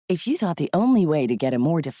If you thought the only way to get a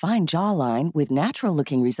more defined jawline with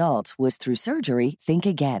natural-looking results was through surgery, think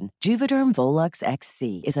again. Juvederm Volux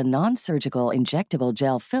XC is a non-surgical injectable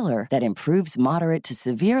gel filler that improves moderate to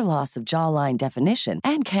severe loss of jawline definition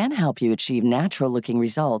and can help you achieve natural-looking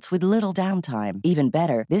results with little downtime. Even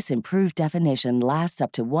better, this improved definition lasts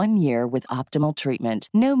up to 1 year with optimal treatment.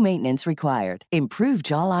 No maintenance required. Improve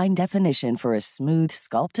jawline definition for a smooth,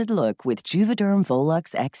 sculpted look with Juvederm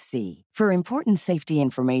Volux XC. For important safety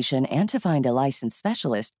information and to find a licensed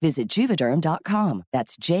specialist, visit Juvederm.com.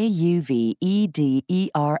 That's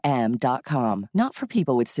JUVEDERM.com. Not for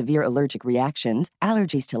people with severe allergic reactions,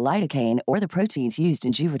 allergies to lidocaine, or the proteins used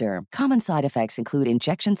in Juvederm. Common side effects include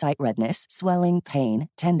injection site redness, swelling, pain,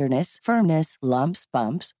 tenderness, firmness, lumps,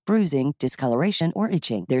 bumps, bruising, discoloration, or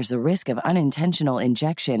itching. There's a risk of unintentional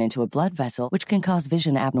injection into a blood vessel, which can cause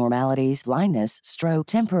vision abnormalities, blindness, stroke,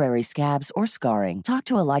 temporary scabs, or scarring. Talk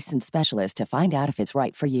to a licensed specialist to find out if it's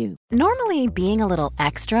right for you. Normally, being a little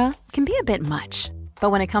extra can be a bit much, but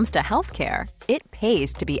when it comes to healthcare, it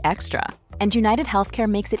pays to be extra. And United Healthcare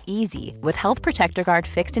makes it easy with Health Protector Guard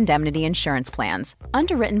fixed indemnity insurance plans.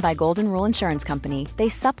 Underwritten by Golden Rule Insurance Company, they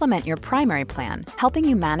supplement your primary plan, helping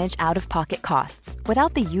you manage out-of-pocket costs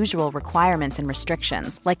without the usual requirements and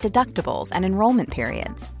restrictions like deductibles and enrollment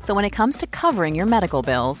periods. So when it comes to covering your medical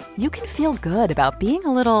bills, you can feel good about being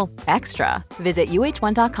a little extra. Visit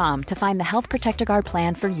UH1.com to find the Health Protector Guard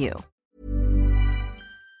plan for you.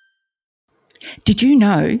 Did you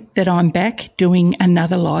know that I'm back doing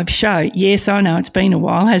another live show? Yes, I know, it's been a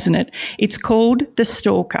while, hasn't it? It's called The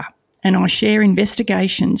Stalker, and I share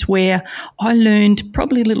investigations where I learned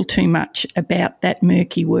probably a little too much about that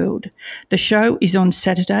murky world. The show is on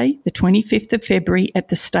Saturday, the 25th of February at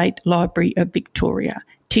the State Library of Victoria.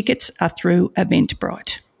 Tickets are through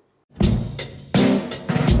Eventbrite.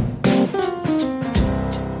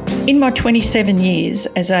 In my 27 years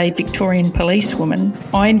as a Victorian policewoman,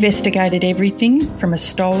 I investigated everything from a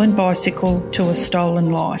stolen bicycle to a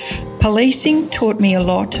stolen life. Policing taught me a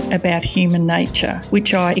lot about human nature,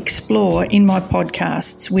 which I explore in my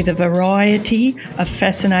podcasts with a variety of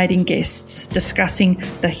fascinating guests discussing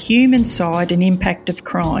the human side and impact of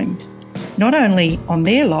crime, not only on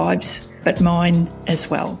their lives, but mine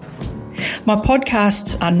as well. My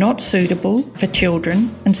podcasts are not suitable for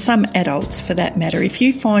children and some adults for that matter. If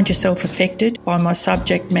you find yourself affected by my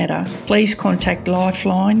subject matter, please contact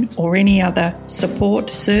Lifeline or any other support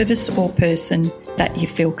service or person that you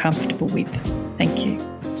feel comfortable with. Thank you.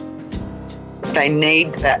 They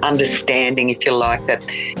need that understanding, if you like, that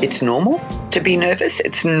it's normal to be nervous,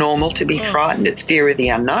 it's normal to be frightened, it's fear of the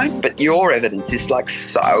unknown, but your evidence is like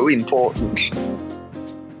so important.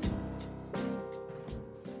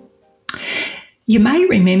 You may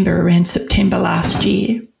remember around September last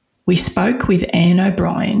year, we spoke with Anne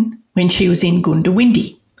O'Brien when she was in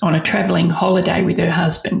Goondiwindi on a travelling holiday with her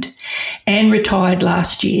husband. Anne retired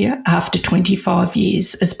last year after 25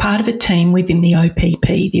 years as part of a team within the OPP,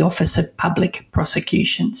 the Office of Public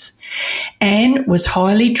Prosecutions. Anne was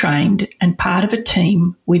highly trained and part of a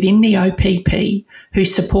team within the OPP who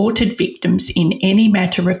supported victims in any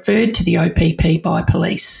matter referred to the OPP by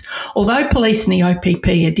police. Although police and the OPP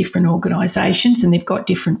are different organisations and they've got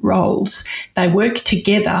different roles, they work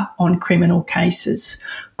together on criminal cases.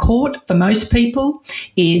 Court, for most people,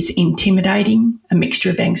 is intimidating, a mixture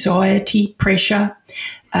of anxiety, pressure,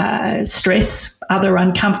 stress, other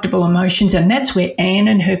uncomfortable emotions, and that's where Anne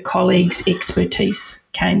and her colleagues' expertise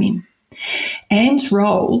came in. Anne's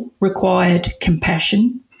role required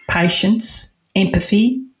compassion, patience,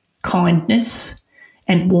 empathy, kindness,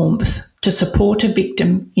 and warmth to support a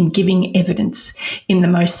victim in giving evidence in the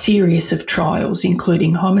most serious of trials,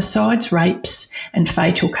 including homicides, rapes, and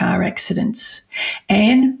fatal car accidents.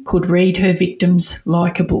 Anne could read her victims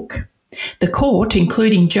like a book. The court,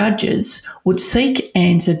 including judges, would seek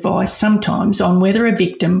Anne's advice sometimes on whether a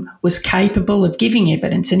victim was capable of giving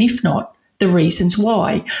evidence, and if not, the reasons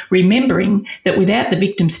why, remembering that without the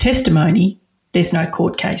victim's testimony, there's no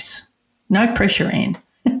court case. No pressure, Anne.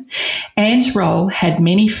 Anne's role had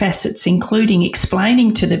many facets, including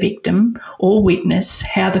explaining to the victim or witness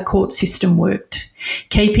how the court system worked,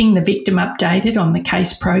 keeping the victim updated on the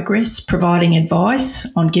case progress, providing advice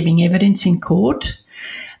on giving evidence in court,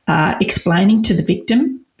 explaining to the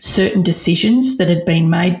victim certain decisions that had been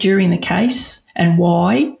made during the case and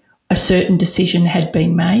why a certain decision had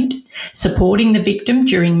been made, supporting the victim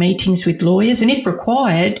during meetings with lawyers, and if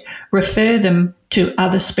required, refer them to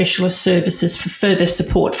other specialist services for further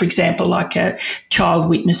support, for example, like a child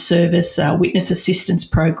witness service, a witness assistance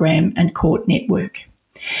program, and court network.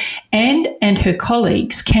 Anne and her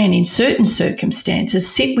colleagues can, in certain circumstances,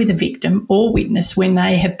 sit with a victim or witness when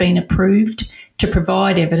they have been approved to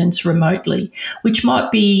provide evidence remotely, which might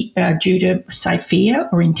be due to, say, fear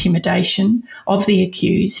or intimidation of the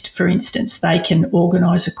accused. For instance, they can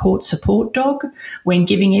organise a court support dog when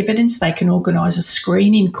giving evidence. They can organise a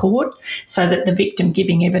screen in court so that the victim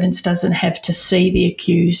giving evidence doesn't have to see the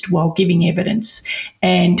accused while giving evidence,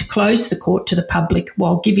 and close the court to the public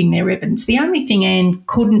while giving their evidence. The only thing Anne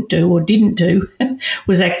couldn't do or didn't do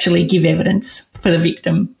was actually give evidence for the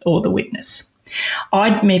victim or the witness.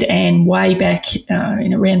 I'd met Anne way back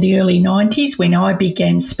in around the early 90s when I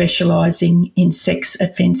began specialising in sex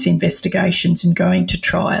offence investigations and going to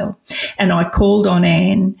trial. And I called on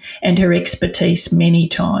Anne and her expertise many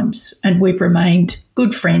times, and we've remained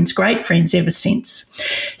good friends, great friends ever since.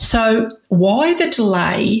 So why the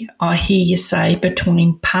delay, I hear you say,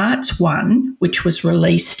 between parts 1, which was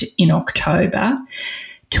released in October,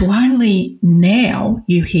 to only now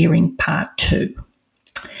you hearing part 2?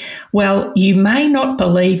 Well, you may not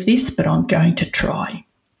believe this, but I'm going to try.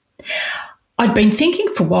 I'd been thinking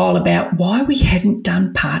for a while about why we hadn't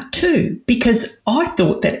done part 2, because I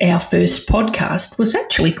thought that our first podcast was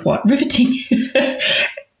actually quite riveting.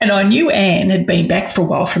 And I knew Anne had been back for a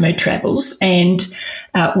while from her travels, and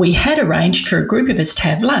we had arranged for a group of us to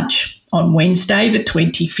have lunch on Wednesday, the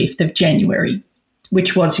 25th of January,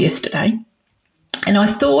 which was yesterday. And I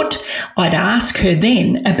thought I'd ask her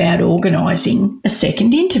then about organising a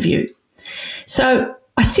second interview. So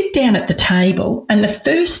I sit down at the table, and the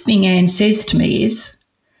first thing Anne says to me is,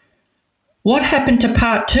 "What happened to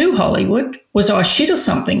part 2, Hollywood? Was I shit or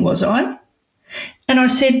something, was I?" And I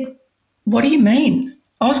said, "What do you mean?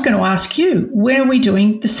 I was going to ask you, when are we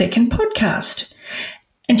doing the second podcast?"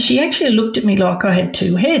 And she actually looked at me like I had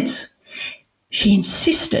two heads. She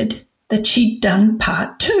insisted that she'd done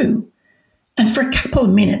part 2. And for a couple of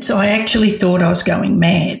minutes, I actually thought I was going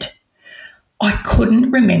mad. I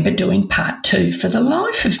couldn't remember doing part 2 for the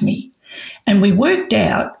life of me. And we worked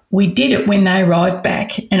out we did it when they arrived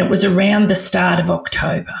back, and it was around the start of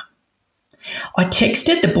October. I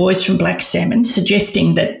texted the boys from Black Salmon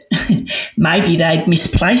suggesting that maybe they'd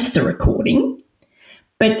misplaced the recording,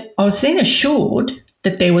 but I was then assured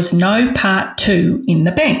that there was no part 2 in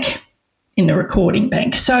the bank, in the recording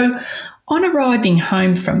bank. So on arriving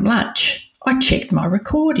home from lunch, I checked my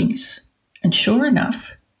recordings, and sure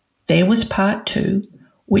enough, there was part 2,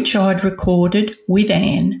 which I'd recorded with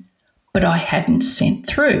Anne, but I hadn't sent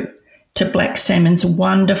through to Black Salmon's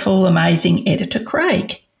wonderful, amazing editor,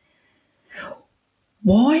 Craig.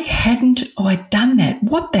 Why hadn't I done that?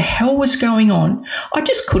 What the hell was going on? I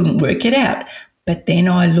just couldn't work it out. But then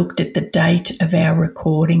I looked at the date of our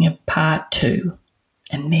recording of part 2,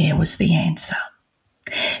 and there was the answer.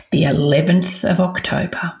 The 11th of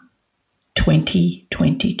October,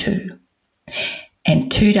 2022.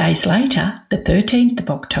 And 2 days later, the 13th of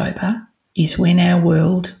October, is when our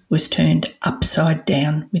world was turned upside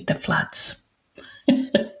down with the floods.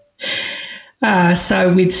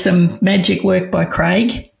 So with some magic work by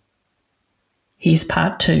Craig, here's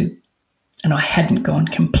part 2. And I hadn't gone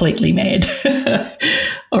completely mad.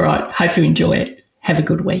 All right, hope you enjoy it. Have a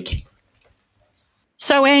good week.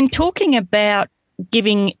 So, Anne, talking about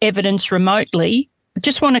giving evidence remotely, I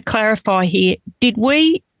just want to clarify here, did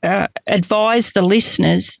we advise the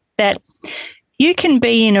listeners that you can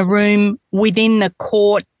be in a room within the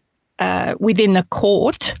court, as in the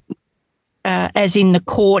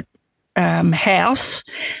court house,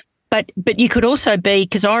 but you could also be,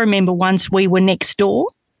 because I remember once we were next door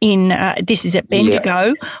in, this is at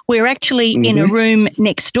Bendigo, we're actually in a room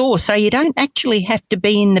next door, so you don't actually have to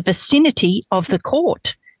be in the vicinity of the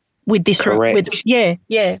court with this. Correct.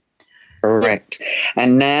 Correct. Yep.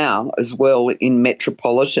 And now as well in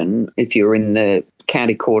Metropolitan, if you're in the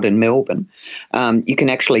county court in Melbourne, you can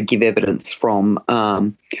actually give evidence from a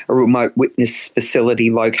remote witness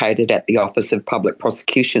facility located at the Office of Public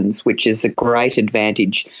Prosecutions, which is a great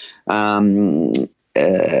advantage for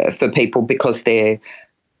people because they're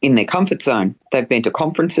in their comfort zone. They've been to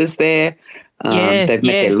conferences there. They've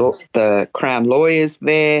met the Crown lawyers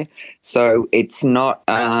there. So it's not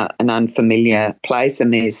an unfamiliar place,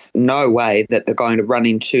 and there's no way that they're going to run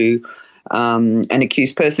into an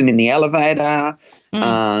accused person in the elevator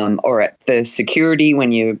or at the security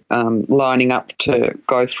when you're lining up to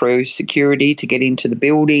go through security to get into the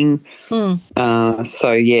building.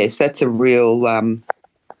 So, yes, that's a real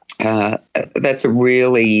that's a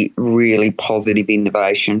really, really positive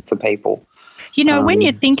innovation for people. You know, when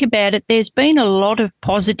you think about it, there's been a lot of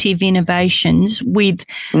positive innovations with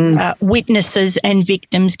witnesses and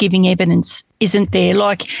victims giving evidence, isn't there?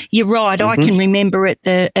 Like, you're right. I can remember at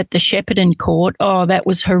the Shepparton court. Oh, that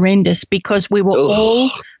was horrendous because we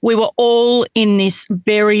were all in this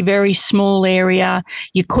very, very small area.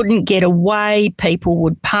 You couldn't get away. People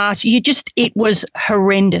would pass. It was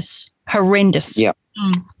horrendous. Yeah.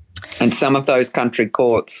 And some of those country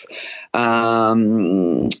courts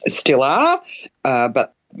still are,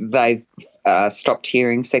 but they've stopped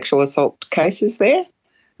hearing sexual assault cases there,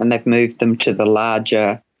 and they've moved them to the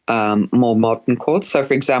larger, more modern courts. So,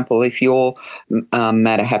 for example, if your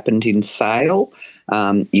matter happened in Sale,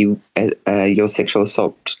 your sexual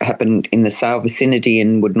assault happened in the Sale vicinity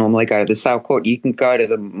and would normally go to the Sale court, you can go to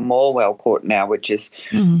the Morwell court now, which has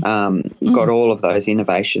got all of those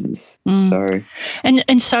innovations. So,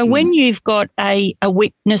 and so when you've got a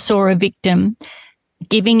witness or a victim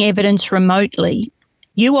giving evidence remotely,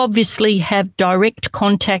 you obviously have direct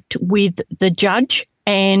contact with the judge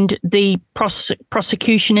and the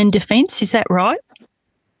prosecution and defence. Is that right?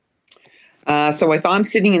 So if I'm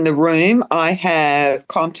sitting in the room, I have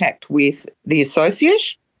contact with the associate,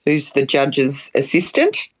 who's the judge's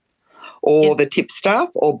assistant, or the tip staff,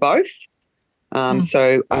 or both.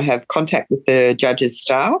 So I have contact with the judge's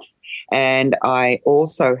staff, and I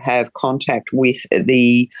also have contact with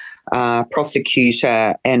the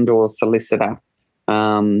prosecutor and or solicitor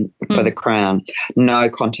for the Crown. No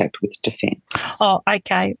contact with defence. Oh,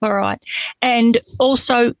 okay. All right. And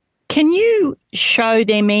also, can you show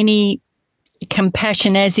them any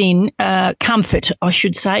compassion, as in comfort, I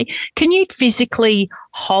should say? Can you physically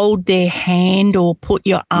hold their hand or put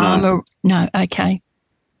your arm? No, okay.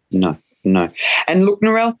 No. And look,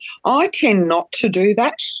 Narelle, I tend not to do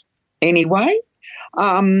that anyway.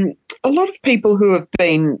 A lot of people who have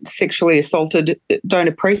been sexually assaulted don't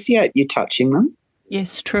appreciate you touching them.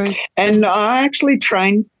 Yes, true. And I actually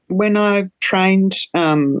trained new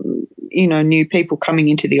people coming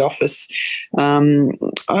into the office, I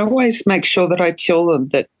always make sure that I tell them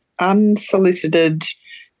that unsolicited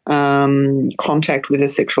contact with a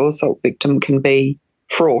sexual assault victim can be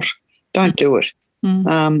fraught. Don't do it.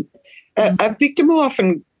 A victim will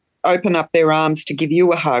often open up their arms to give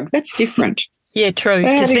you a hug. That's different. Yeah, true.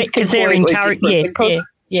 Because they're encouraged.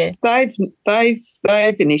 Yeah,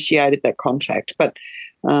 they've initiated that contact. But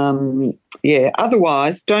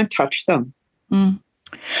otherwise, don't touch them.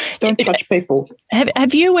 Don't touch people.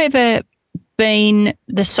 Have you ever been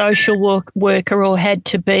the social worker or had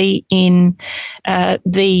to be in a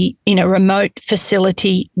remote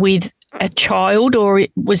facility with a child, or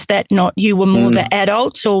was that not? You were more the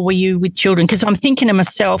adults, or were you with children? Because I'm thinking to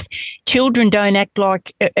myself, children don't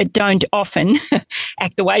often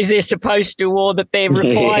act the way they're supposed to, or that they're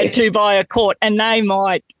required to by a court, and they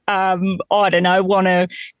might, want to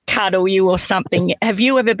cuddle you or something. Have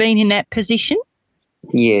you ever been in that position?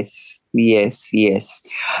 Yes.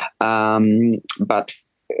 But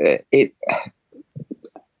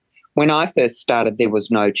when I first started, there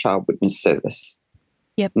was no child witness service.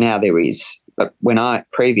 Yep. Now there is. But when I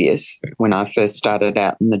first started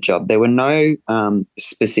out in the job, there were no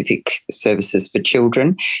specific services for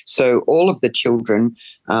children. So all of the children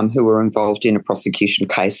who were involved in a prosecution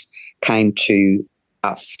case came to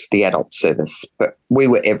us, the adult service, but we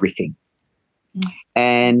were everything.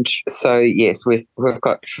 And so, yes, we've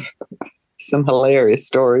got some hilarious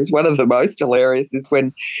stories. One of the most hilarious is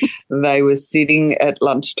when they were sitting at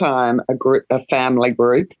lunchtime, a family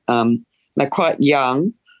group. They're quite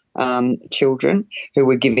young children who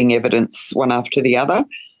were giving evidence one after the other,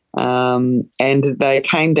 and they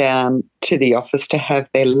came down to the office to have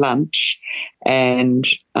their lunch, and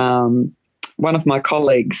one of my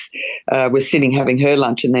colleagues was sitting having her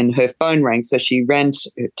lunch, and then her phone rang, so she ran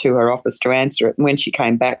to her office to answer it. And when she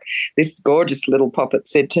came back, this gorgeous little poppet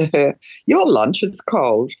said to her, "Your lunch is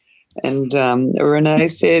cold." And Renee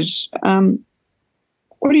said,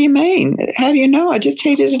 "What do you mean? How do you know? I just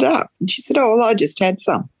heated it up." And she said, "Oh, well, I just had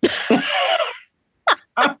some."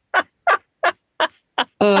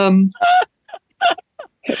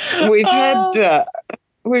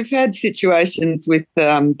 We've had situations with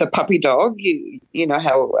the puppy dog. You know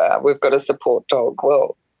how we've got a support dog.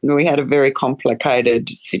 Well, we had a very complicated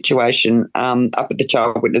situation up at the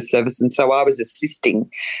Child Witness Service, and so I was assisting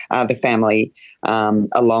the family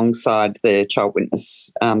alongside the Child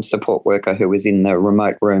Witness support worker who was in the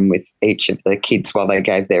remote room with each of the kids while they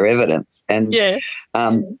gave their evidence. And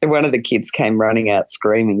one of the kids came running out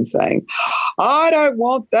screaming, saying, "I don't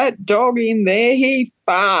want that dog in there. He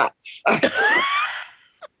farts."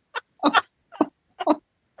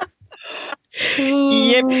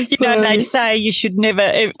 Yep. They say you should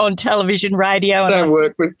never, on television, radio. Don't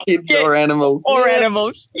work with kids or animals. Or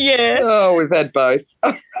animals, yeah. Oh, we've had both.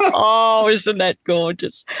 Oh, isn't that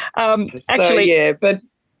gorgeous? But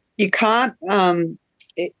you can't,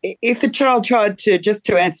 if a child tried to, just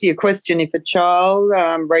to answer your question, if a child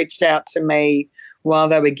reached out to me while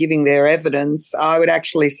they were giving their evidence, I would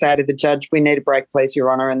actually say to the judge, we need a break, please,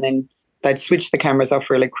 Your Honour, and then they'd switch the cameras off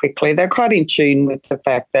really quickly. They're quite in tune with the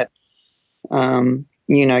fact that,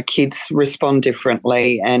 kids respond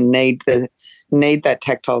differently and need that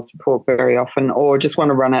tactile support very often, or just want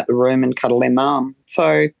to run out the room and cuddle their mum.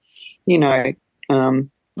 So, a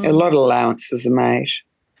lot of allowances are made.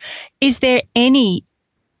 Is there any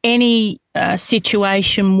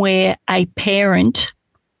situation where a parent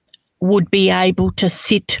would be able to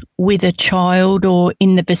sit with a child or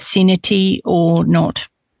in the vicinity or not?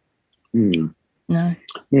 No.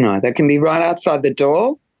 No, they can be right outside the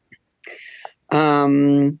door.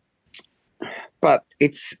 But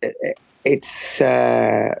it's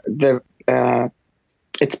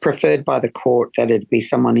preferred by the court that it be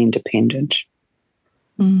someone independent.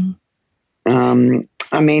 It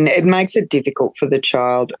makes it difficult for the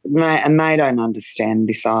child, and they don't understand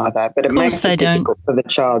this either, but it makes it difficult for the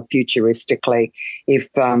child futuristically if,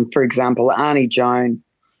 for example, Auntie Joan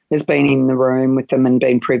has been in the room with them and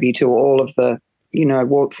been privy to all of the,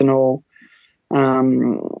 warts and all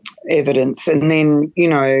evidence, and then,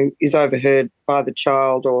 is overheard by the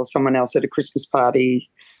child or someone else at a Christmas party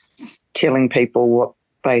telling people what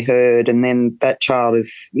they heard, and then that child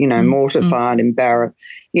is, mortified, embarrassed,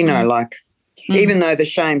 even though the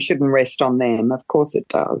shame shouldn't rest on them, of course it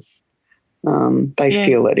does. They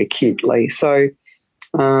feel it acutely. So,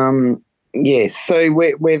 yes, so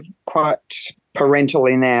we're quite parental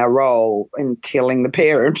in our role in telling the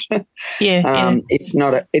parent it's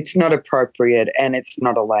not appropriate and it's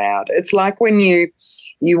not allowed. It's like when you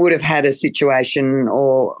would have had a situation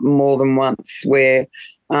or more than once where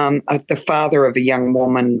the father of a young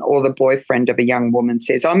woman or the boyfriend of a young woman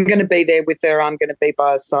says, I'm going to be there with her, I'm going to be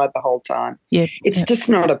by her side the whole time. It's just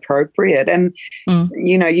not appropriate. And,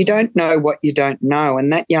 you don't know what you don't know,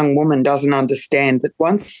 and that young woman doesn't understand that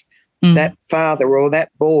once that father or that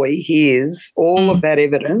boy hears all of that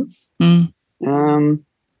evidence, and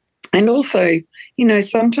also,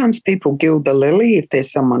 sometimes people gild the lily if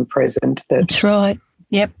there's someone present that's right.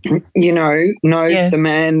 Yep. Knows the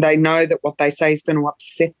man. They know that what they say is going to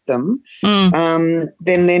upset them.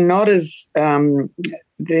 Then they're not as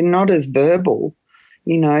verbal.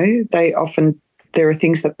 There are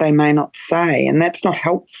things that they may not say, and that's not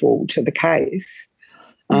helpful to the case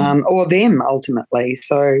or them ultimately.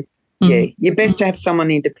 So, you're best to have someone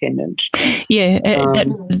independent. Yeah,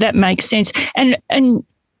 that makes sense. And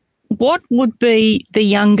what would be the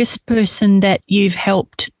youngest person that you've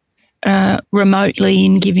helped remotely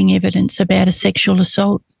in giving evidence about a sexual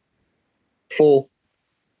assault? 4.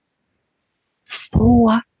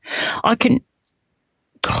 4?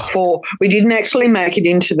 4. We didn't actually make it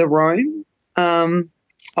into the room.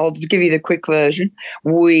 I'll just give you the quick version.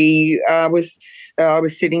 I was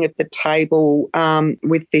sitting at the table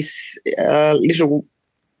with this little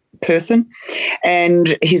person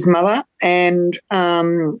and his mother, and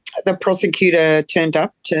the prosecutor turned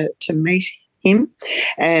up to meet him,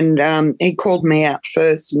 and he called me out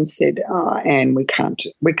first and said, Anne, we can't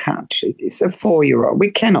do this. A 4-year-old, we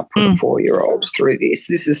cannot put a 4-year-old through this.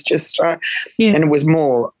 This is just, and it was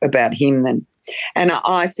more about him than, and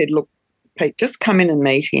I said, look, Pete, just come in and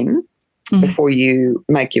meet him before you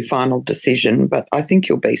make your final decision, but I think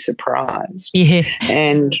you'll be surprised. Yeah.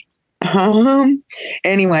 And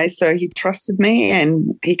anyway, so he trusted me,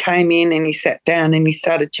 and he came in and he sat down and he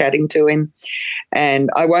started chatting to him. And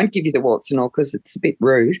I won't give you the warts and all because it's a bit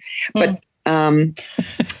rude, but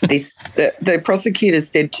the prosecutor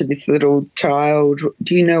said to this little child,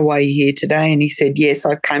 do you know why you're here today? And he said, yes,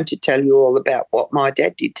 I came to tell you all about what my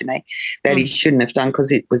dad did to me that he shouldn't have done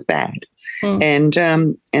because it was bad. And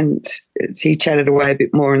he chatted away a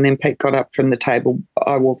bit more, and then Pete got up from the table.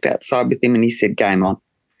 I walked outside with him and he said, game on.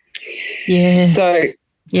 Yeah. So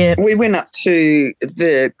we went up to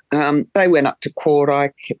they went up to court. I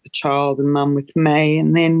kept the child and mum with me,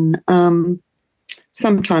 and then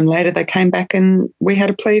sometime later they came back and we had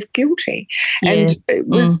a plea of guilty. Yeah. And it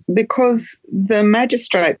was because the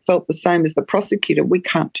magistrate felt the same as the prosecutor. We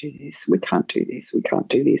can't do this. We can't do this. We can't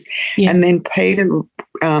do this. Yeah. And then Peter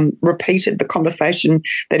repeated the conversation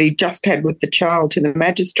that he just had with the child to the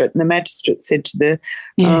magistrate, and the magistrate said to the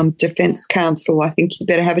defence counsel, I think you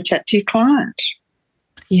better have a chat to your client.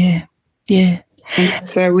 Yeah, yeah. And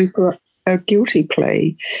so a guilty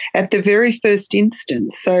plea at the very first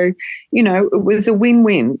instance. So, it was a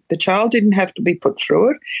win-win. The child didn't have to be put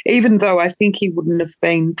through it, even though I think he wouldn't have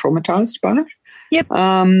been traumatised by it. Yep.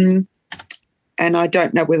 And I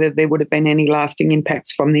don't know whether there would have been any lasting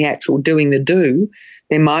impacts from the actual doing the do.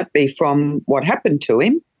 There might be from what happened to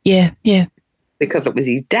him. Yeah. Because it was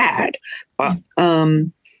his dad. But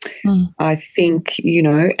I think,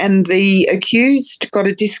 and the accused got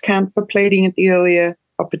a discount for pleading at the earlier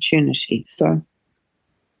opportunity. So,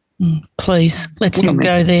 please, let's not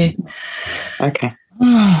go there. Okay.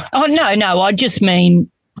 Oh, no, I just mean,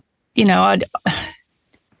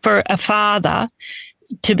 for a father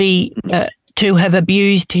to be to have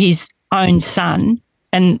abused his own son,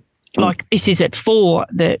 and like this is at 4,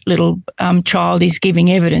 the little child is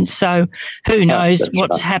giving evidence. So who knows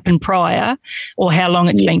what's happened prior or how long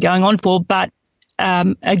it's been going on for, but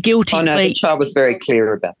a guilty plea. The child was very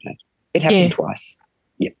clear about that. It happened twice.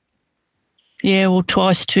 Yeah, well,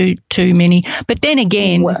 twice too many. But then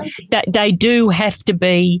again, that they do have to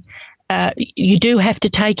be, you do have to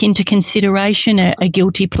take into consideration a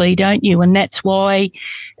guilty plea, don't you? And that's why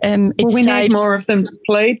we need more of them to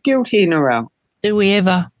plead guilty, Narelle. Do we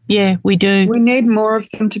ever? Yeah, we do. We need more of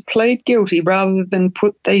them to plead guilty rather than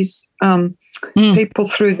put these people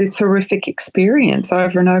through this horrific experience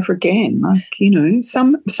over and over again. Like,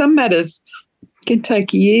 some matters can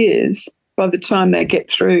take years by the time they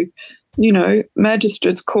get through,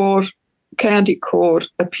 magistrates court, county court,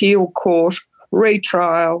 appeal court,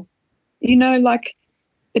 retrial.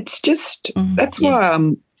 It's just that's why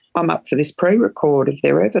I'm up for this pre-record of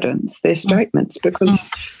their evidence, their statements, because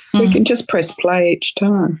we can just press play each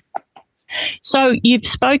time. So you've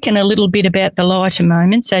spoken a little bit about the lighter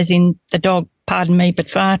moments, as in the dog, pardon me, but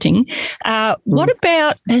farting. What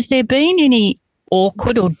about, has there been any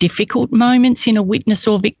awkward or difficult moments in a witness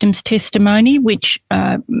or victim's testimony which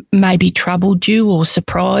maybe troubled you or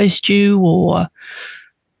surprised you or,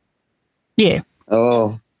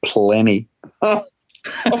 Oh, plenty. Oh.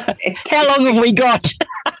 How long have we got?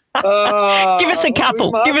 Give us a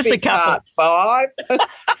couple. Give us a couple. Part 5.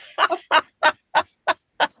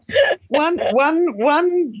 One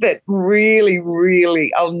that really,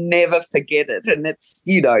 really, I'll never forget it. And it's,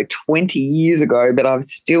 20 years ago, but I've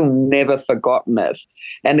still never forgotten it.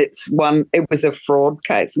 And it was a fraud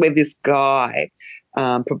case where this guy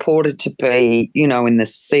purported to be, in the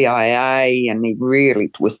CIA, and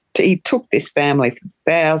he took this family for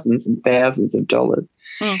thousands and thousands of dollars.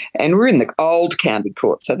 And we're in the old county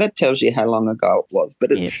court, so that tells you how long ago it was.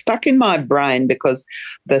 But it's stuck in my brain because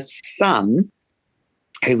the son,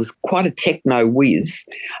 who was quite a techno whiz,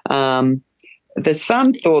 the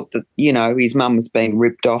son thought that, his mum was being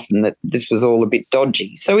ripped off and that this was all a bit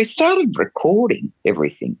dodgy. So he started recording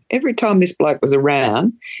everything. Every time this bloke was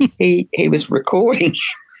around, he was recording.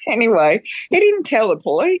 Anyway, he didn't tell the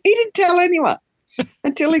police. He didn't tell anyone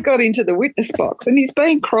until he got into the witness box, and he's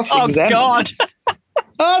being cross-examined. Oh, God.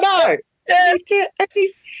 Oh, no.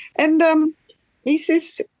 He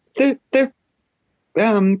says the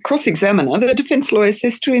cross-examiner, the defence lawyer,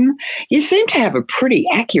 says to him, "You seem to have a pretty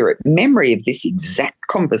accurate memory of this exact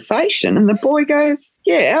conversation." And the boy goes,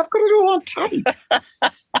 "Yeah, I've got it all on tape."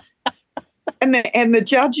 and the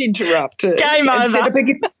judge interrupted. Game over. Said, I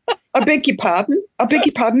beg your pardon?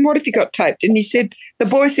 What have you got taped? And the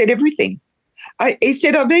boy said everything. He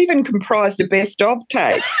said, "I've even comprised a best of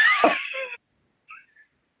tape."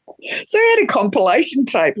 So he had a compilation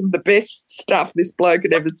tape of the best stuff this bloke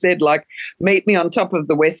had ever said, like, "Meet me on top of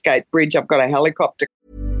the Westgate Bridge. I've got a helicopter."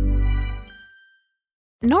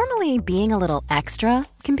 Normally, being a little extra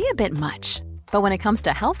can be a bit much. But when it comes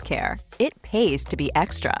to healthcare, it pays to be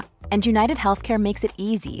extra. And United Healthcare makes it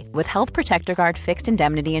easy with Health Protector Guard fixed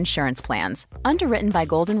indemnity insurance plans. Underwritten by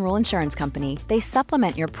Golden Rule Insurance Company, they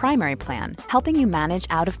supplement your primary plan, helping you manage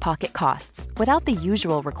out-of-pocket costs without the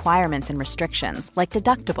usual requirements and restrictions like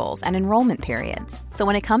deductibles and enrollment periods. So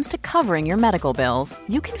when it comes to covering your medical bills,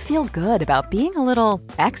 you can feel good about being a little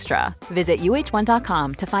extra. Visit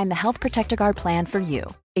uh1.com to find the Health Protector Guard plan for you.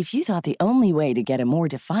 If you thought the only way to get a more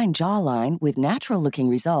defined jawline with natural-looking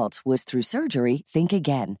results was through surgery, think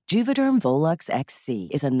again. Juvederm Volux XC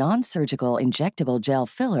is a non-surgical injectable gel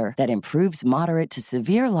filler that improves moderate to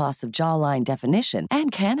severe loss of jawline definition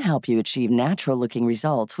and can help you achieve natural-looking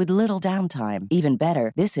results with little downtime. Even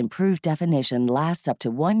better, this improved definition lasts up to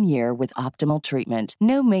 1 year with optimal treatment.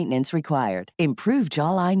 No maintenance required. Improve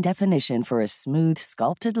jawline definition for a smooth,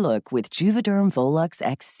 sculpted look with Juvederm Volux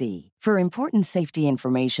XC. For important safety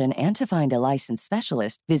information and to find a licensed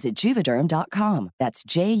specialist, visit Juvederm.com. That's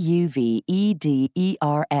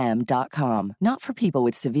JUVEDERM.com. Not for people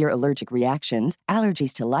with severe allergic reactions,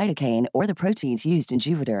 allergies to lidocaine, or the proteins used in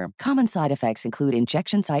Juvederm. Common side effects include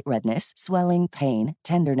injection site redness, swelling, pain,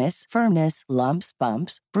 tenderness, firmness, lumps,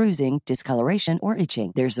 bumps, bruising, discoloration, or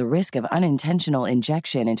itching. There's a risk of unintentional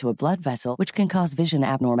injection into a blood vessel, which can cause vision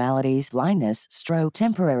abnormalities, blindness, stroke,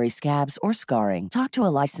 temporary scabs, or scarring. Talk to a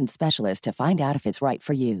licensed specialist to find out if it's right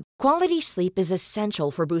for you. Quality sleep is essential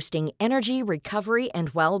for boosting energy, recovery,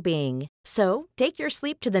 and well-being. So, take your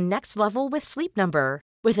sleep to the next level with Sleep Number.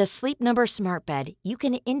 With a Sleep Number smart bed, you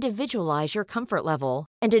can individualize your comfort level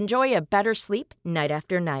and enjoy a better sleep night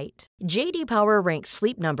after night. J.D. Power ranks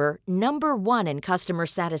Sleep Number number 1 in customer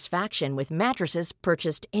satisfaction with mattresses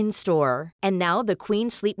purchased in-store. And now the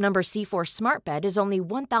Queen Sleep Number C4 smart bed is only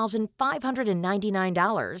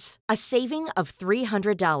 $1,599, a saving of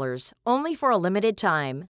 $300, only for a limited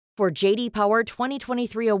time. For J.D. Power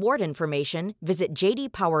 2023 award information, visit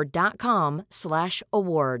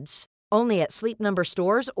jdpower.com/awards. Only at Sleep Number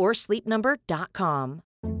stores or sleepnumber.com.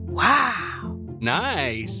 Wow.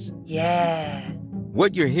 Nice. Yeah.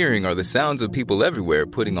 What you're hearing are the sounds of people everywhere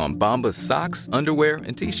putting on Bombas socks, underwear,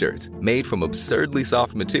 and T-shirts made from absurdly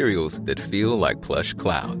soft materials that feel like plush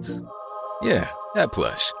clouds. Yeah, that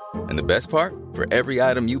plush. And the best part? For every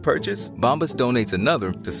item you purchase, Bombas donates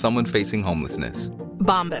another to someone facing homelessness.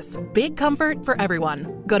 Bombas. Big comfort for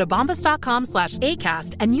everyone. Go to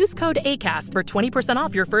bombas.com/ACAST and use code ACAST for 20%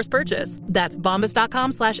 off your first purchase. That's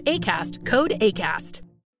bombas.com/ACAST, code ACAST.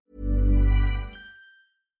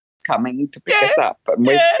 Coming to pick us up. And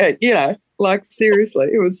seriously,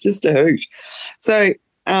 it was just a hoot. So,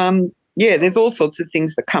 there's all sorts of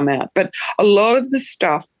things that come out. But a lot of the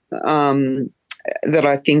stuff that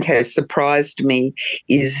I think has surprised me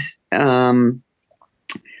is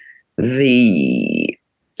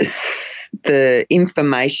the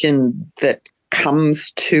information that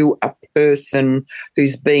comes to a person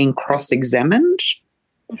who's being cross-examined,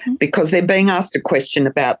 because they're being asked a question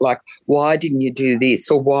about, like, why didn't you do this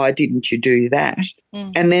or why didn't you do that?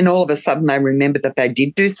 And then all of a sudden they remember that they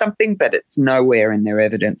did do something, but it's nowhere in their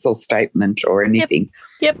evidence or statement or anything.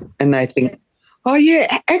 Yep. And they think, oh, yeah,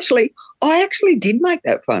 I actually did make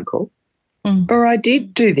that phone call, or I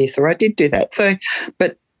did do this or I did do that. So,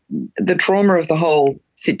 but the trauma of the whole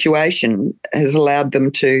situation has allowed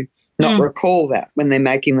them to not recall that when they're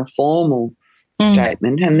making the formal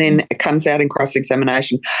statement, and then it comes out in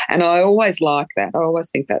cross-examination. And I always like that. I always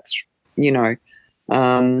think that's,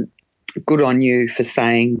 good on you for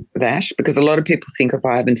saying that, because a lot of people think if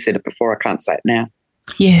I haven't said it before, I can't say it now.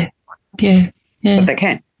 Yeah. But they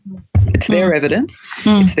can. It's their evidence.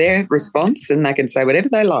 It's their response, and they can say whatever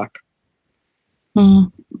they like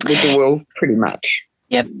with the world, pretty much.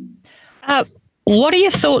 Yep. What are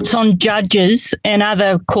your thoughts on judges and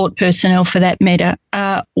other court personnel, for that matter,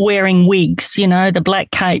 wearing wigs, the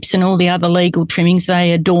black capes and all the other legal trimmings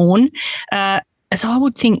they adorn? As I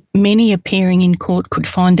would think many appearing in court could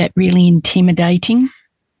find that really intimidating.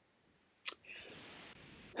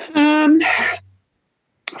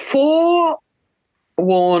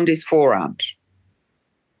 Forewarned is forearmed.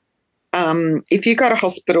 If you go to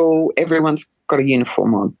hospital, everyone's got a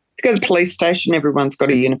uniform on. If you go to the police station, everyone's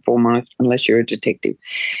got a uniform on, unless you're a detective.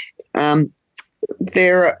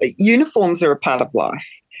 Uniforms are a part of life.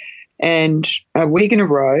 And a wig and a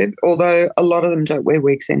robe, although a lot of them don't wear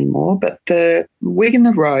wigs anymore, but the wig and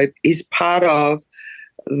the robe is part of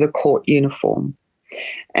the court uniform.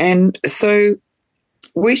 And so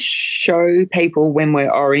we show people, when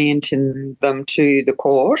we're orienting them to the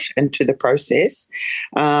court and to the process,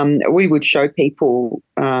 we would show people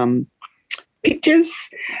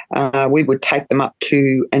pictures. We would take them up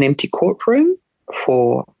to an empty courtroom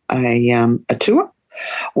for a tour.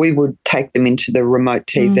 We would take them into the remote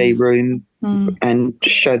TV room and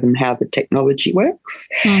show them how the technology works.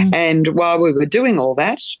 And while we were doing all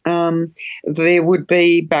that, there would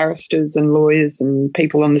be barristers and lawyers and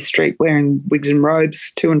people on the street wearing wigs and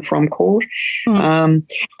robes to and from court. And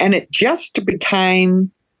it just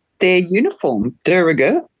became their uniform, de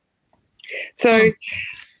rigueur. So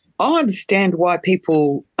I understand why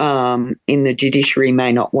people in the judiciary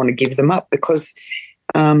may not want to give them up, because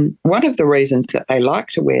one of the reasons that they like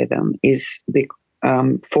to wear them is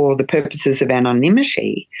for the purposes of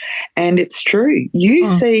anonymity. And it's true. You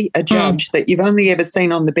see a judge that you've only ever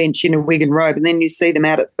seen on the bench in a wig and robe, and then you see them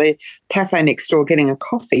out at the cafe next door getting a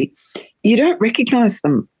coffee. You don't recognise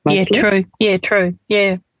them mostly. Yeah, true.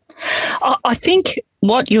 Yeah. I think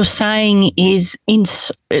what you're saying is,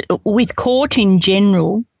 with court in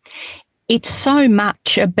general, it's so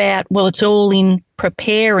much about, it's all in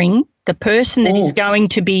preparing the person that is going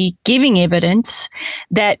to be giving evidence,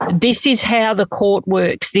 that this is how the court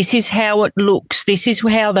works, this is how it looks, this is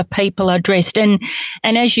how the people are dressed. And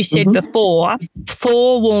as you said before,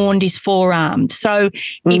 forewarned is forearmed. So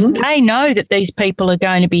if they know that these people are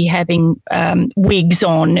going to be having wigs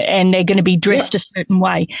on and they're going to be dressed a certain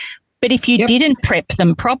way, but if you didn't prep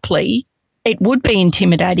them properly, it would be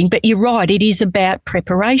intimidating. But you're right, it is about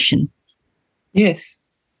preparation. Yes.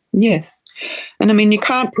 Yes. And I mean, you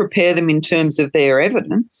can't prepare them in terms of their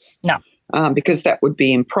evidence. No. Because that would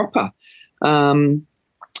be improper.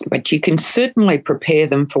 But you can certainly prepare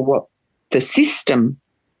them for what the system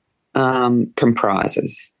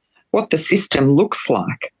comprises, what the system looks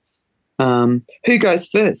like. Who goes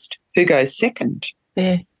first? Who goes second?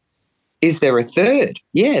 Yeah. Is there a third?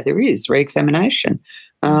 Yeah, there is, re-examination.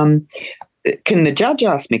 Can the judge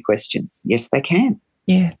ask me questions? Yes, they can.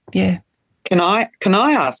 Yeah, yeah. Can I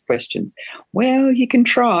ask questions? Well, you can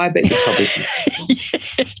try, but you probably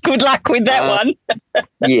just good luck with that one.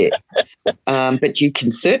 Yeah. But you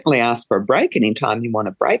can certainly ask for a break anytime you want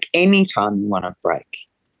to break, anytime you want to break,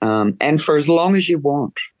 and for as long as you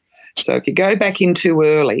want. So if you go back in too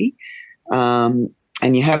early and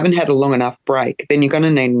you haven't had a long enough break, then you're going to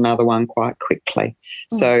need another one quite quickly.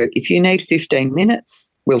 So if you need 15 minutes,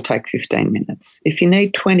 we'll take 15 minutes. If you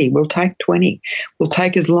need 20, we'll take 20. We'll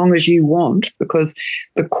take as long as you want because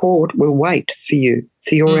the court will wait for you,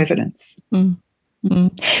 for your evidence. You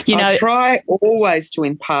know, I try always to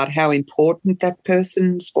impart how important that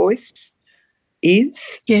person's voice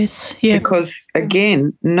is. Yes, yeah. Because,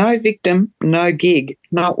 again, no victim, no gig.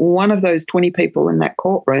 Not one of those 20 people in that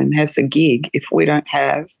courtroom has a gig if we don't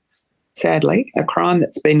have, sadly, a crime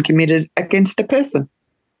that's been committed against a person.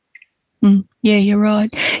 Yeah, you're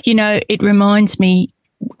right. You know, it reminds me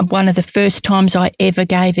one of the first times I ever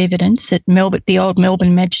gave evidence at the old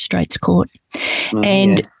Melbourne Magistrates Court,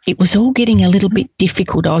 and it was all getting a little bit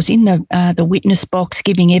difficult. I was in the witness box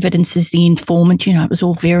giving evidence as the informant. You know, it was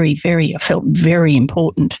all very, very, I felt very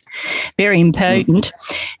important,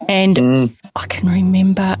 and I can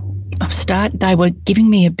remember they were giving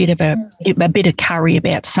me a bit of curry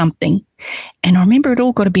about something, and I remember it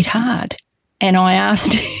all got a bit hard, and I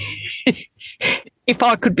asked if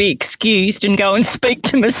I could be excused and go and speak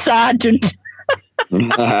to my sergeant.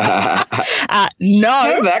 No. How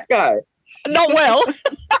did that go? Not well.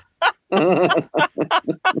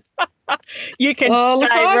 You can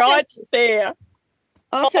stay right there.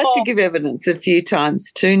 I've had to give evidence a few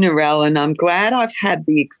times too, Narelle, and I'm glad I've had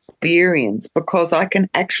the experience because I can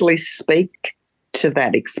actually speak to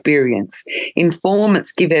that experience.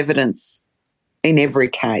 Informants give evidence in every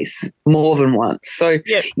case, more than once. So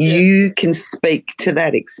you can speak to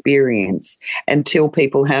that experience and tell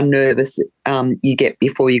people how nervous you get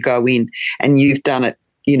before you go in, and you've done it,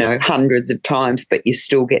 you know, hundreds of times, but you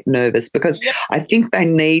still get nervous because I think they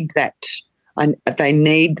need that. They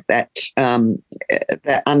need that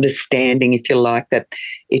that understanding, if you like, that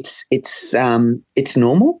it's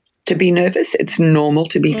normal to be nervous. It's normal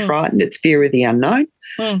to be frightened. It's fear of the unknown.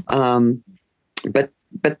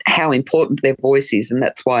 But how important their voice is, and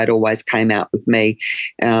that's why it always came out with me.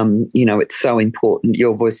 You know, it's so important.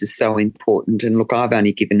 Your voice is so important. And look, I've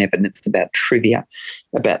only given evidence about trivia,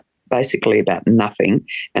 about nothing,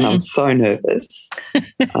 and I was so nervous.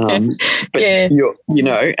 But you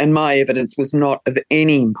know, and my evidence was not of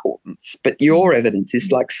any importance. But your evidence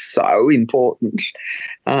is like so important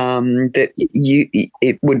that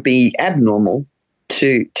it would be abnormal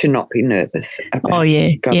to not be nervous about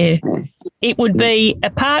It would be,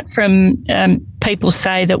 apart from people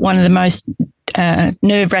say that one of the most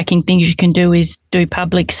nerve-wracking things you can do is do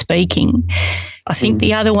public speaking. I think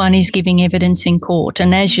the other one is giving evidence in court.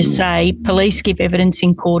 And as you say, police give evidence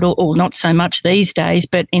in court, or not so much these days,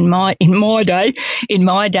 but in my day,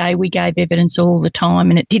 we gave evidence all the time,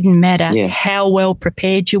 and it didn't matter how well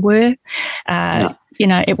prepared you were. You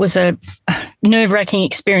know, it was a nerve-wracking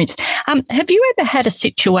experience. Have you ever had a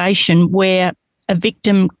situation where a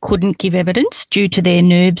victim couldn't give evidence due to their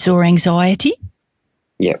nerves or anxiety?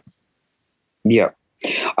 Yep.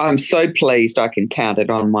 I'm so pleased I can count it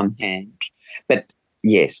on one hand. But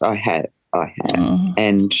yes, I have,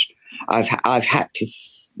 and I've had to,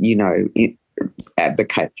 you know,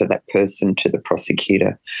 advocate for that person to the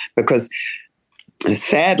prosecutor because,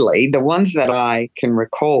 sadly, the ones that I can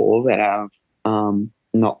recall that I've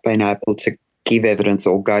not been able to give evidence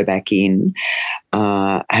or go back in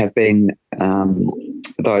have been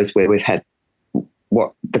those where we've had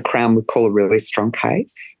what the Crown would call a really strong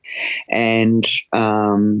case, and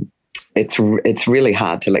it's really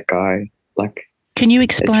hard to let go. Like, can you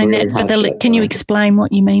explain that? Can you explain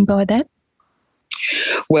what you mean by that?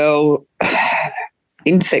 Well,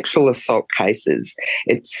 in sexual assault cases,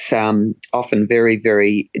 it's often very,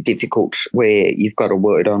 very difficult where you've got a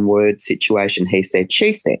word-on-word situation, he said,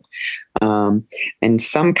 she said. In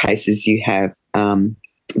some cases you have,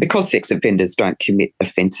 because sex offenders don't commit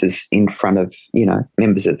offences in front of,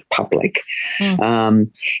 members of the public,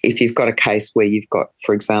 if you've got a case where you've got,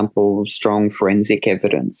 for example, strong forensic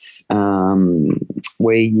evidence,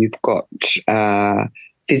 where you've got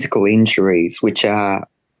physical injuries, which are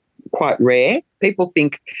quite rare. People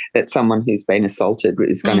think that someone who's been assaulted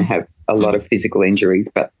is going to have a lot of physical injuries,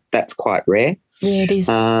 but that's quite rare. Yeah, it is.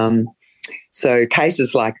 So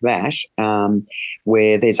cases like that,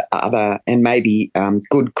 where there's other and maybe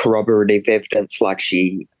good corroborative evidence, like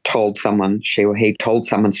she or he told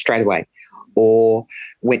someone straight away, or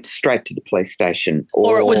went straight to the police station,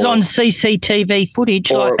 or it was on CCTV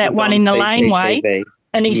footage, like that one in the laneway,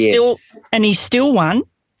 and he still won.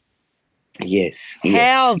 Yes.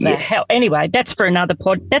 How the hell? Anyway, that's for another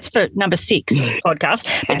That's for number 6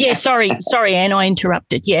 podcast. But yeah, sorry, Anne, I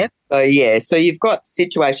interrupted. Yeah. So you've got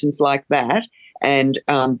situations like that, and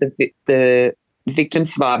the victim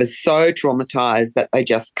survivor is so traumatised that they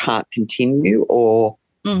just can't continue or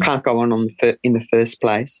can't go on in the first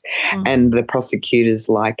place, and the prosecutor's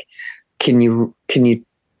like, can you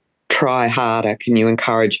try harder? Can you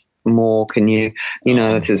encourage more? Can you,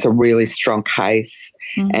 this is a really strong case,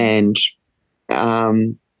 and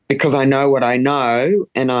because I know what I know,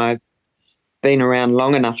 and I've been around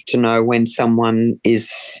long enough to know when someone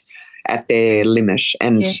is at their limit,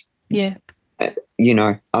 and there's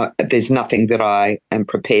nothing that I am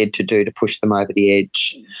prepared to do to push them over the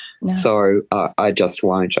edge. No. So I just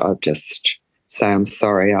won't. I'll just say, I'm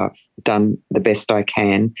sorry, I've done the best I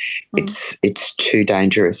can. It's too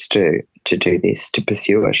dangerous to do this, to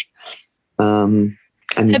pursue it.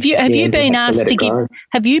 Have you been asked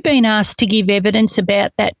to give evidence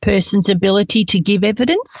about that person's ability to give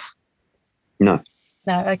evidence? No.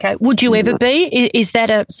 No, okay. Would you ever be? Is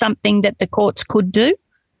that something that the courts could do?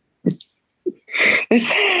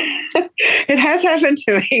 It has happened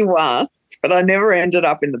to me once, but I never ended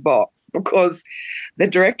up in the box because the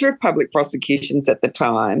Director of Public Prosecutions at the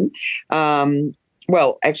time,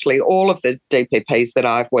 actually all of the DPPs that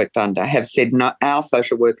I've worked under have said, no, our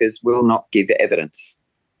social workers will not give evidence.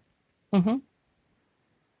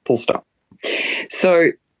 Full stop. So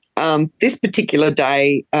this particular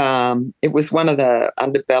day, it was one of the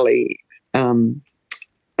underbelly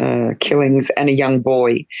killings, and a young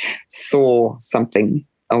boy saw something.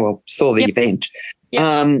 Saw the event.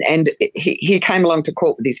 Yep. And he came along to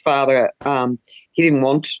court with his father.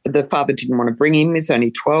 The father didn't want to bring him. He's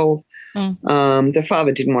only 12. The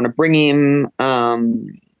father didn't want to bring him,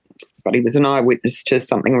 but he was an eyewitness to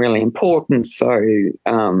something really important. So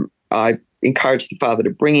I encouraged the father to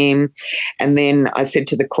bring him. And then I said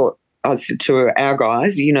to the court, I said to our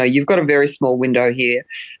guys, you've got a very small window here.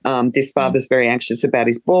 This father's very anxious about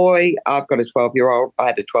his boy. I've got a 12-year-old. I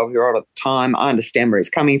had a 12-year-old at the time. I understand where he's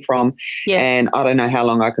coming from, and I don't know how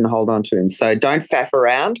long I can hold on to him. So don't faff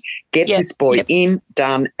around. Get this boy in,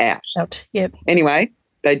 done, out. Yep. Anyway,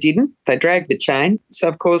 they didn't. They dragged the chain. So,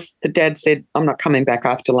 of course, the dad said, I'm not coming back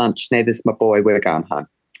after lunch. Neither's my boy. We're going home.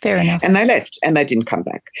 Fair enough. And they left and they didn't come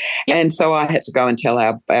back. Yep. And so I had to go and tell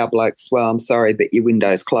our blokes, well, I'm sorry, but your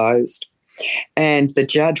window's closed. And the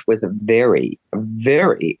judge was very,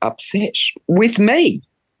 very upset with me.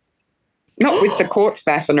 Not with the court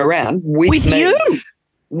faffing around, with me. You?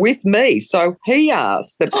 With me. So he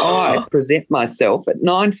asked that I present myself at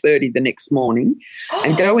 9:30 the next morning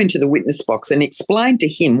and go into the witness box and explain to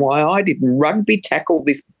him why I didn't rugby tackle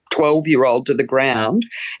this 12-year-old to the ground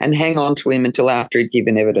and hang on to him until after he'd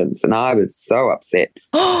given evidence. And I was so upset.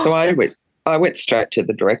 So I went straight to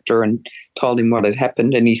the director and told him what had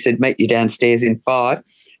happened, and he said, meet you downstairs in 5.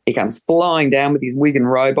 He comes flying down with his wig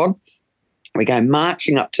and robe on. We go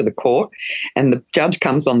marching up to the court, and the judge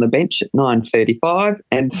comes on the bench at 9:35,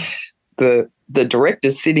 and the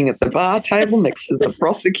director's sitting at the bar table next to the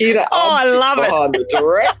prosecutor. I love it. Behind the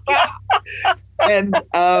director. And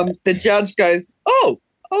the judge goes,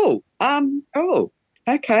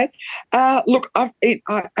 okay. Look,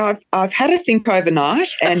 I've had a think overnight,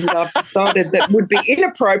 and I've decided that it would be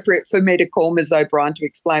inappropriate for me to call Ms. O'Brien to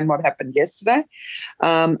explain what happened yesterday.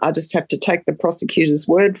 I just have to take the prosecutor's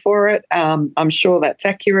word for it. I'm sure that's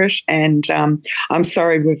accurate, and I'm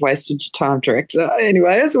sorry we've wasted your time, Director.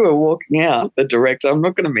 Anyway, as we were walking out, the director, I'm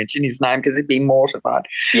not going to mention his name because he'd be mortified.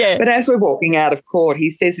 Yeah. But as we're walking out of court, he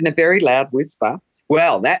says in a very loud whisper,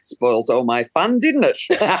 well, that spoils all my fun, didn't it?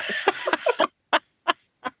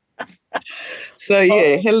 So,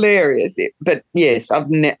 yeah, hilarious. But, yes,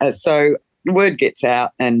 word gets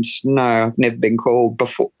out, and no, I've never been called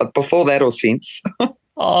before that or since.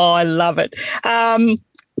 Oh, I love it.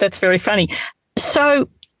 That's very funny. So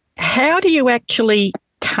how do you actually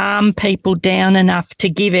calm people down enough to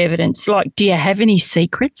give evidence? Like, do you have any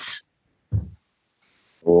secrets?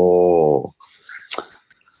 Oh,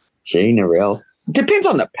 gee, Narelle. Depends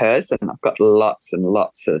on the person. I've got lots and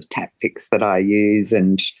lots of tactics that I use.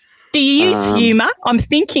 And do you use humour? I'm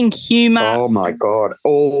thinking humour. Oh, my God,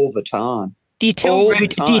 all the time. Do you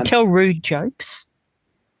tell rude jokes?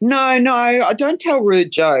 No, I don't tell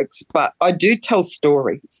rude jokes, but I do tell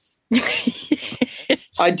stories.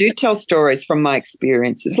 I do tell stories from my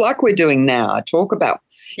experiences, like we're doing now. I talk about,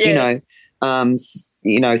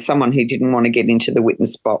 someone who didn't want to get into the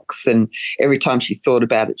witness box, and every time she thought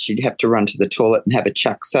about it, she'd have to run to the toilet and have a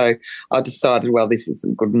chuck. So I decided, well, this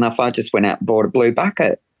isn't good enough. I just went out and bought a blue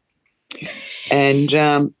bucket.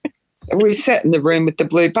 And we sat in the room with the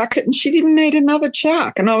blue bucket, and she didn't need another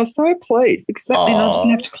chuck. And I was so pleased because that meant I didn't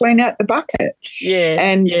have to clean out the bucket. Yeah.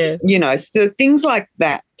 And, so things like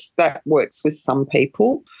that works with some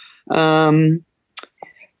people. Men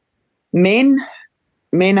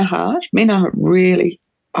are hard. Men are really,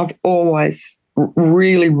 I've always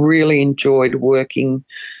really, really enjoyed working,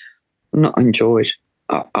 not enjoyed.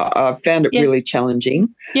 I've found it really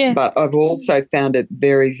challenging, but I've also found it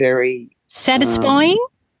very, very satisfying.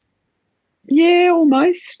 Yeah,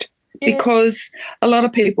 almost, because a lot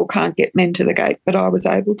of people can't get men to the gate, but I was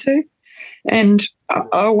able to. And I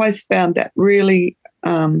always found that really,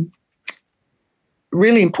 really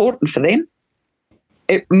important for them.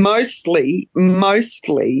 It mostly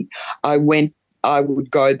I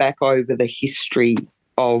would go back over the history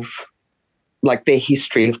of, like, their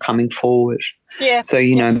history of coming forward. Yeah. So,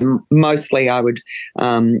 mostly I would,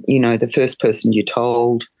 the first person you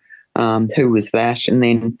told, who was that? And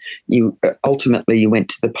then you went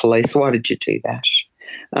to the police. Why did you do that?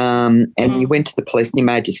 And you went to the police and you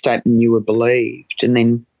made your statement and you were believed. And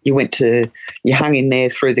then you hung in there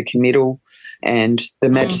through the committal, and the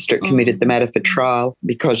magistrate committed the matter for trial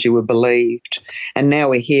because you were believed. And now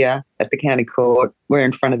we're here at the county court. We're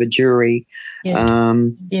in front of a jury.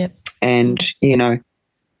 And,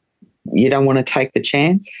 you don't want to take the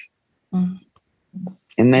chance. And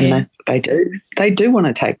then they do. They do want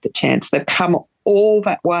to take the chance. They've come all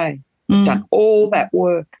that way, done all that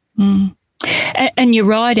work. And you're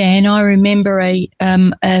right, Anne. I remember a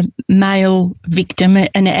male victim,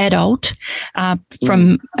 an adult,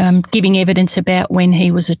 from giving evidence about when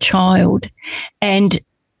he was a child, and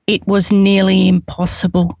it was nearly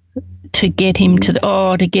impossible to get him to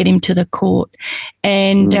the court.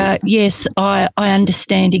 And yes, I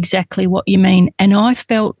understand exactly what you mean. And I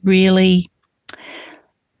felt really.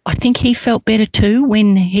 I think he felt better too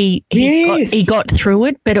when he got through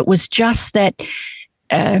it, but it was just that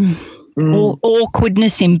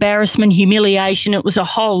awkwardness, embarrassment, humiliation. It was a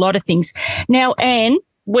whole lot of things. Now, Anne,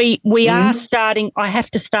 we are starting. I have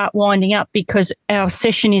to start winding up because our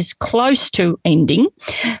session is close to ending.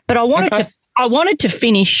 But I wanted to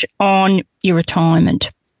finish on your retirement.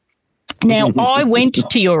 Now, I went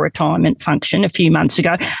to your retirement function a few months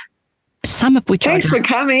ago. Some of which Thanks for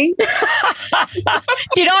coming.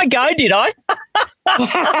 Did I go? Did I? You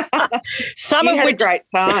had a great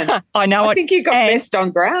time. I know. I think you got best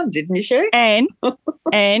on ground, didn't you, Sue? And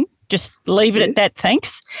just leave it at that,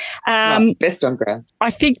 thanks. Best on ground.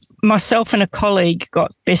 I think myself and a colleague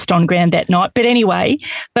got best on ground that night. But anyway,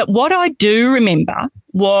 what I do remember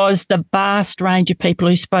was the vast range of people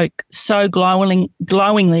who spoke so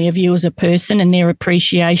glowingly of you as a person and their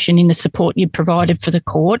appreciation in the support you provided for the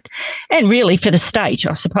court and really for the state,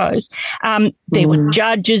 I suppose. There were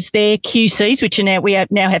judges there, QCs, which we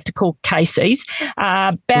now have to call KCs,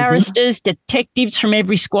 barristers, detectives from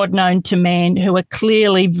every squad known to man who are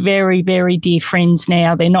clearly very, very dear friends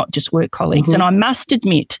now. They're not just work colleagues. And I must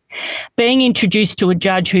admit, being introduced to a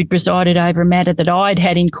judge who'd presided over a matter that I'd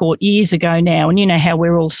had in court years ago now, and you know how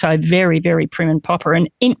we're all so very, very prim and proper, and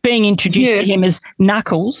being introduced to him as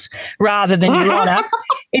Knuckles rather than Your Honour,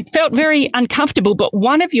 it felt very uncomfortable. But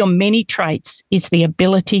one of your many traits is the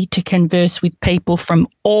ability to converse with people from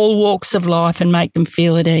all walks of life and make them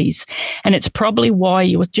feel at ease. And it's probably why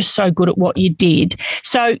you were just so good at what you did.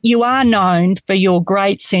 So you are known for your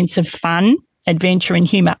great sense of fun, adventure and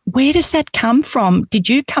humour. Where does that come from? Did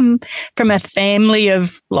you come from a family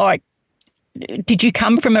of did you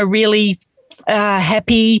come from a really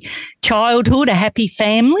happy childhood, a happy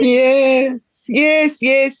family?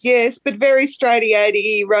 Yes, but very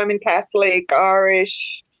straight-80, Roman Catholic,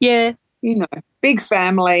 Irish. Yeah. Big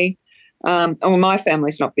family. Well, my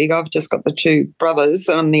family's not big. I've just got the two brothers.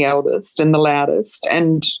 I'm the eldest and the loudest,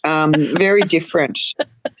 and very different.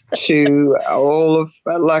 to all of,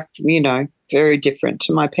 like, you know, very different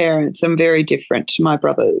to my parents. I'm very different to my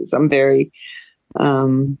brothers. I'm very,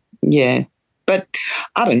 But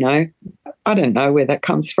I don't know. I don't know where that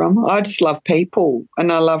comes from. I just love people,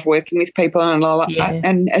 and I love working with people, and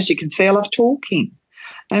and as you can see, I love talking.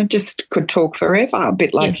 I just could talk forever, a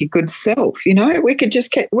bit like your good self, you know. We could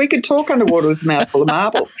talk underwater with a mouthful of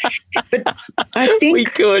marbles. But I think we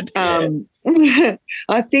could.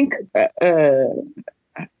 I think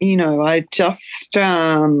you know, I just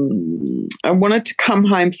I wanted to come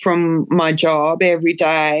home from my job every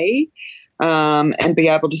day and be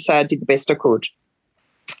able to say I did the best I could,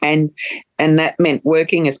 and that meant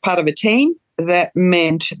working as part of a team. That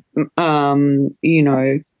meant you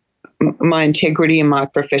know, my integrity and my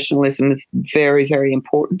professionalism is very, very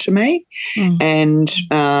important to me. And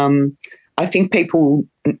I think people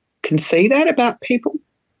can see that about people.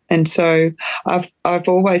 And so I've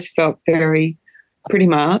always felt very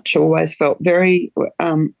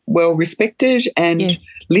well respected and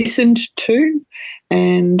listened to.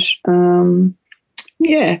 And I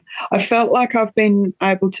felt like I've been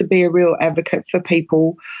able to be a real advocate for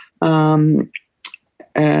people who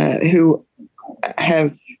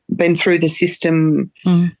have been through the system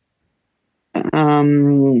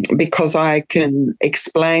because I can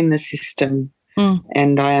explain the system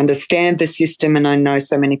and I understand the system, and I know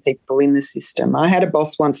so many people in the system. I had a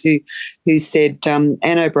boss once who said, Anne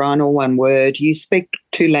O'Brien, all one word, you speak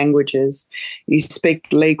two languages. You speak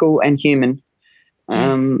legal and human.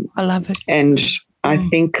 I love it. And I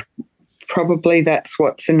think probably that's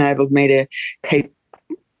what's enabled me to keep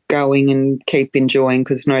going and keep enjoying,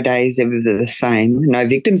 because no day is ever the same. No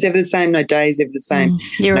victim's ever the same. No day is ever the same.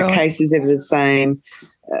 No case is ever the same.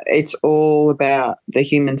 It's all about the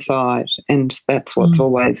human side, and that's what's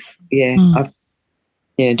always, I've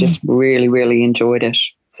just really, really enjoyed it.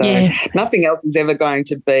 So nothing else is ever going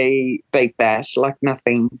to beat that. Like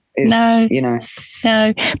nothing is, you know.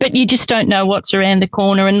 No, but you just don't know what's around the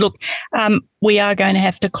corner. And look, we are going to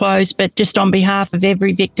have to close, but just on behalf of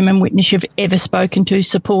every victim and witness you've ever spoken to,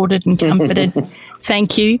 supported and comforted,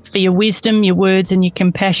 thank you for your wisdom, your words and your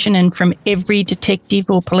compassion. And from every detective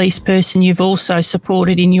or police person you've also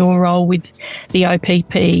supported in your role with the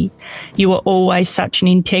OPP, you are always such an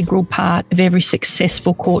integral part of every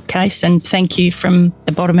successful court case. And thank you from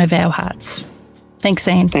the bottom of our hearts. Thanks,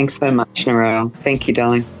 Anne. Thanks so much, Narelle. Thank you,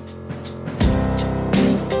 darling.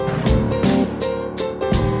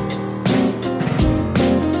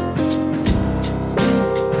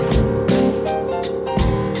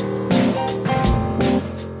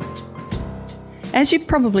 As you've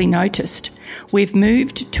probably noticed, we've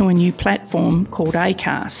moved to a new platform called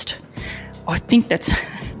Acast. I think that's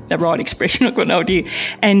the right expression, I've got no idea.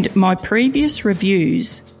 And my previous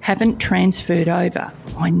reviews haven't transferred over.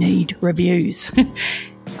 I need reviews.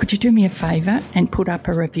 Could you do me a favour and put up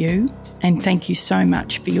a review? And thank you so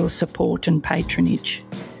much for your support and patronage.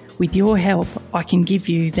 With your help, I can give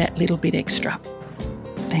you that little bit extra.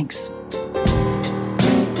 Thanks.